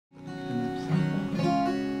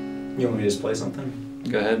You want me to just play something?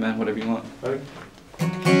 Go ahead, man, whatever you want. Okay.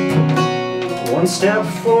 One step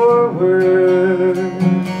forward,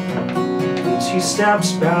 2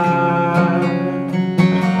 steps back.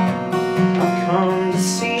 I've come to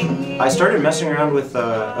see. I started messing around with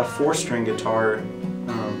a 4-string guitar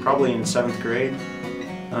probably in 7th grade.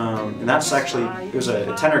 And that's actually, it was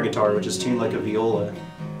a tenor guitar which is tuned like a viola.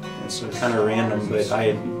 And so kind of random, but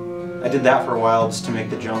I did that for a while just to make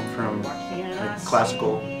the jump from like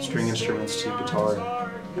classical string instruments to guitar.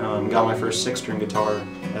 Got my first 6-string guitar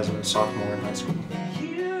as a sophomore in high school.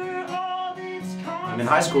 In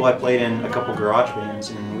high school I played in a couple garage bands,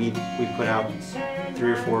 and we put out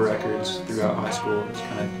 3 or 4 records throughout high school, just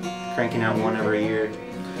kind of cranking out one every year.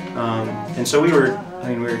 And so we were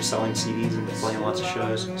selling CDs and playing lots of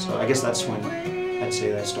shows, so I guess that's when I'd say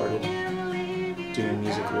that I started doing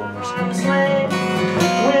music a little more seriously.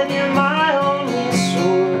 When you're my only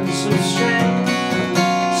source of strength,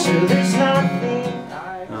 so there's nothing.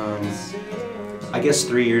 I guess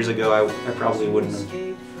 3 years ago I probably wouldn't have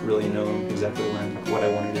really known exactly what I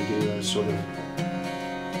wanted to do. I was sort of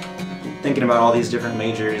thinking about all these different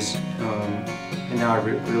majors, and now I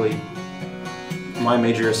really, my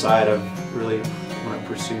major aside, I really want to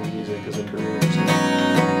pursue music as a career. So.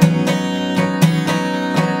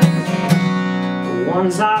 The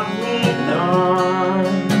ones I've leaned on,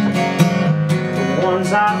 the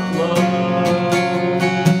ones I've loved,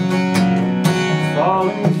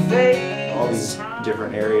 falling to fate. All these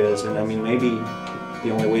different areas, and I mean, maybe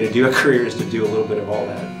the only way to do a career is to do a little bit of all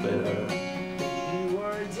that, but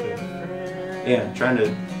yeah, trying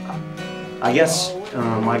to, I guess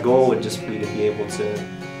my goal would just be to be able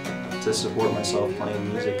to support myself playing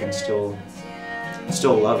music and still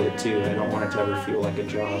love it too. I don't want it to ever feel like a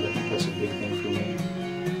job. I think that's a big thing for me,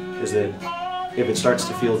 is that if it starts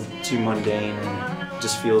to feel too mundane and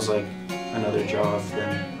just feels like another job,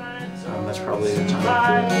 then that's probably the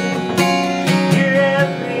time to do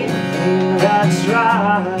it. That's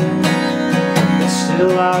right, but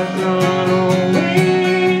still I've grown